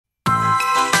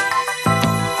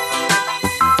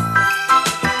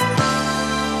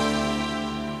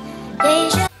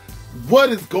What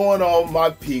is going on, my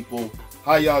people?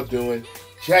 How y'all doing?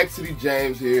 Jack City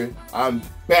James here. I'm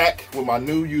back with my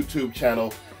new YouTube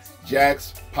channel,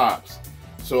 Jack's Pops.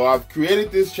 So I've created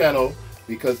this channel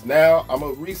because now I'm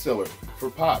a reseller for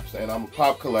pops, and I'm a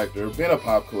pop collector. Been a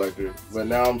pop collector, but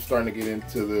now I'm starting to get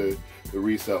into the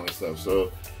reselling stuff.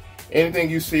 So anything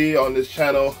you see on this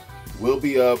channel will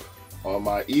be up on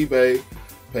my eBay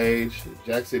page,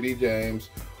 Jack City James,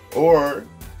 or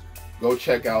go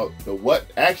check out the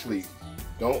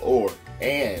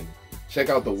check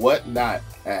out the Whatnot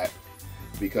app,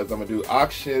 because I'm gonna do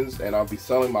auctions and I'll be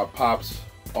selling my pops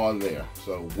on there.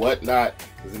 So Whatnot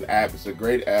is an app. It's a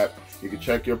great app. You can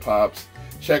check your pops,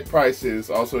 check prices.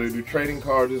 Also, they do trading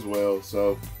cards as well.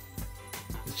 So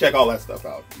just check all that stuff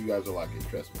out. You guys will like it,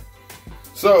 trust me.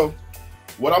 So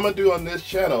what I'm gonna do on this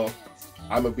channel,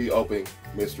 I'm gonna be opening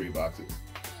mystery boxes.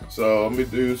 So I'm gonna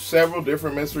do several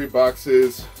different mystery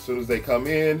boxes. As soon as they come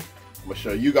in, I'm gonna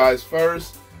show you guys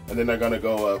first, and then they're gonna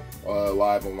go up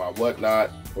live on my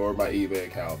Whatnot or my eBay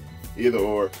account. Either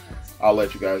or, I'll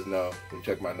let you guys know and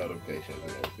check my notifications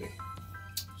and everything.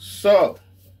 So,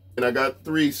 and I got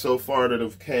 3 so far that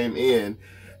have came in,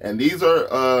 and these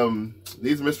are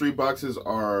these mystery boxes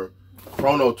are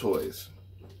Chrono toys.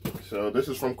 So this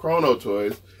is from Chrono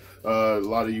Toys. A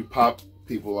lot of you pop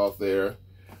people out there,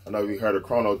 I know you heard of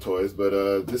Chrono Toys, but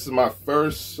this is my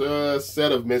first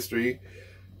set of mystery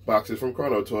boxes from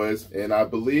Chrono Toys, and I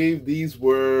believe these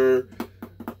were,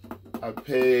 I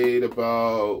paid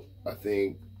about, I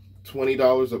think,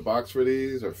 $20 a box for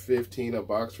these, or $15 a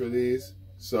box for these.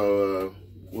 So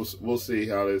we'll see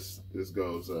how this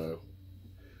goes.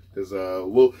 Because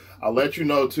I'll let you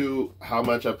know too how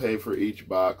much I paid for each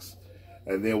box,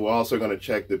 and then we're also going to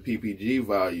check the PPG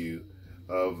value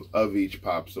of each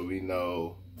pop, so we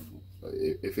know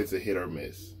if it's a hit or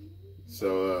miss.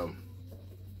 So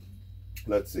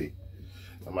let's see.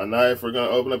 On my knife, we're going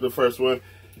to open up the first one,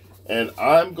 and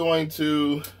I'm going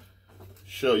to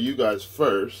show you guys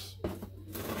first.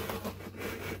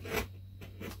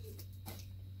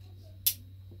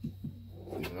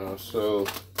 So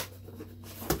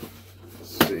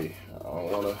let's see. I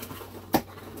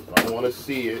don't want to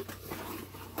see it.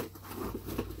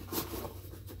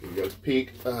 Give you guys a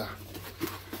peek. All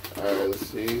right, let's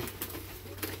see.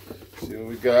 See what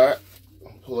we got.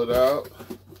 Pull it out.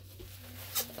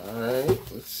 All right,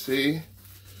 let's see.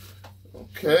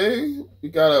 Okay, we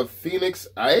got a Phoenix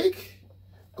Ike,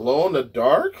 glow in the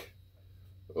dark.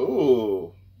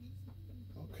 Ooh.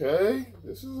 Okay,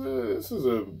 it's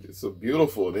a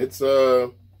beautiful. It's this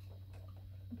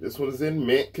one is in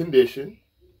mint condition.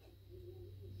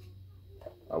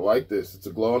 I like this. It's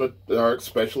a glow in the dark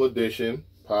special edition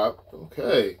pop.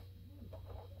 Okay.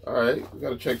 All right, we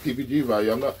gotta check PPG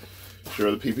value. I'm not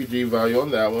sure the PPG value on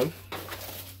that one.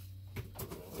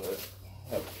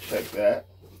 Have to check that.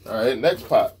 All right, next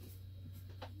pop.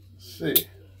 Let's see.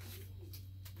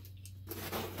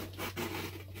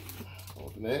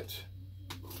 Open it.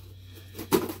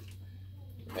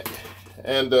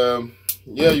 And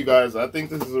yeah, you guys, I think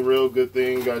this is a real good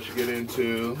thing you guys should get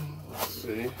into. Let's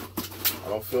see. I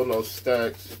don't feel no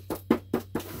stacks. I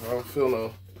don't feel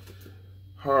no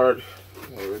hard.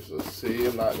 Let's see.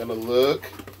 I'm not gonna look.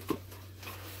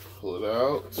 Pull it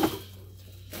out.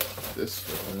 This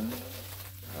one.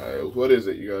 All right, what is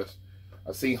it, you guys?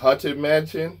 I see Haunted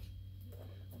Mansion.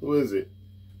 Who is it?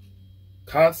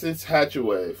 Constance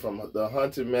Hatchaway from the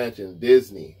Haunted Mansion,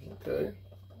 Disney. Okay.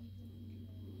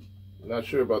 Not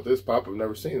sure about this pop. I've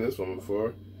never seen this one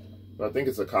before, but I think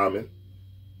it's a common.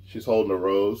 She's holding a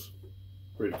rose.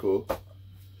 Pretty cool.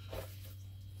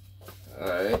 All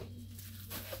right.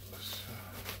 Let's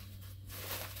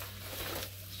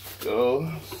go.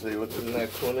 Let's see what the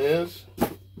next one is.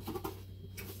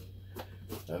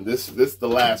 And this is the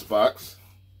last box.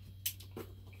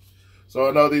 So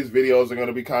I know these videos are going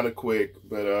to be kind of quick,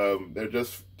 but they're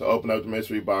just to open up the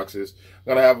mystery boxes. I'm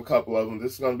going to have a couple of them.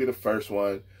 This is going to be the first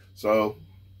one. So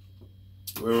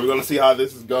we're going to see how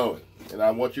this is going. And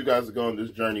I want you guys to go on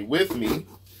this journey with me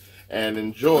and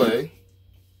enjoy.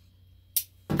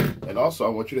 And also, I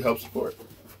want you to help support.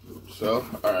 So,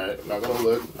 all right, I'm not going to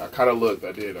look. I kind of looked.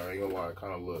 I did. I ain't going to lie. I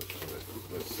kind of looked.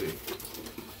 Let's see.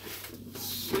 Let's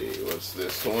see. What's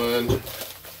this one?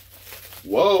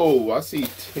 Whoa, I see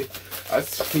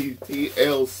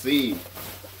TLC.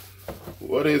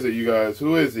 What is it, you guys?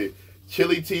 Who is it?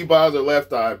 Chili T-Boz or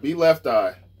Left Eye? Be Left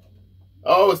Eye.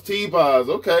 Oh, it's T-Boz.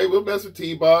 Okay, we'll mess with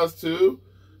T-Boz too.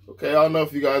 Okay, I don't know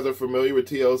if you guys are familiar with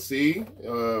TLC,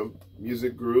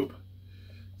 music group,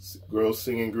 girls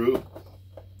singing group.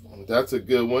 That's a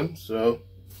good one. So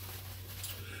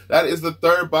that is the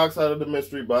third box out of the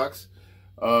mystery box.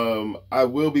 I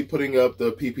will be putting up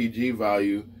the PPG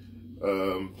value,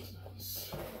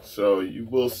 so you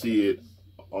will see it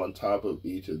on top of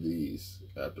each of these.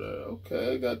 After,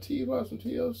 okay, I got T-Box from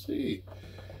TLC.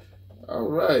 All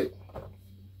right.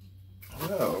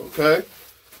 Oh, okay.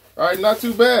 All right, not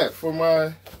too bad for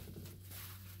my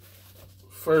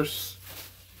first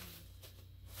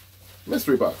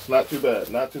mystery box. Not too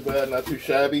bad. Not too bad. Not too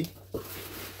shabby.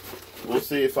 We'll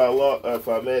see if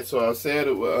I made. So I said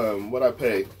what I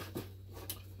paid.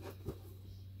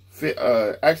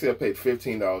 Actually, I paid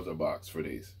 $15 a box for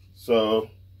these. So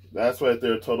that's right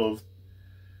there. Total of,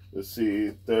 let's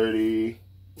see,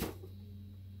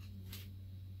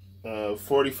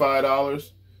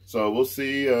 $45. So we'll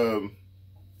see.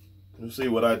 We'll see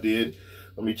what I did.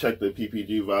 Let me check the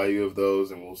PPG value of those,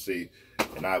 and we'll see.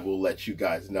 And I will let you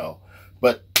guys know.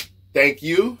 But thank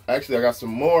you. Actually, I got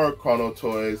some more Chrono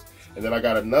toys, and then I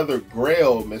got another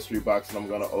Grail mystery box that I'm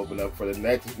gonna open up for the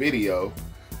next video.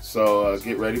 So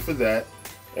get ready for that.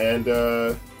 And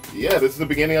yeah, this is the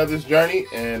beginning of this journey,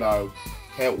 and I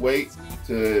can't wait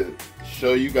to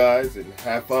show you guys and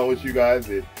have fun with you guys.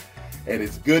 And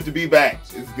it's good to be back.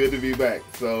 It's good to be back.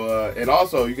 So and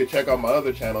also you can check out my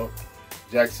other channel,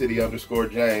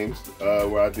 JackCity_James,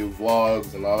 where I do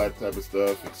vlogs and all that type of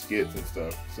stuff and skits and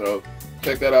stuff. So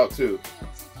check that out too.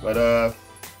 But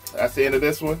that's the end of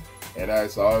this one. And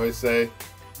as I always say,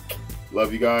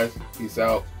 love you guys. Peace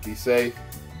out. Be safe.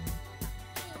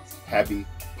 Happy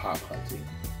pop hunting.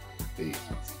 Peace.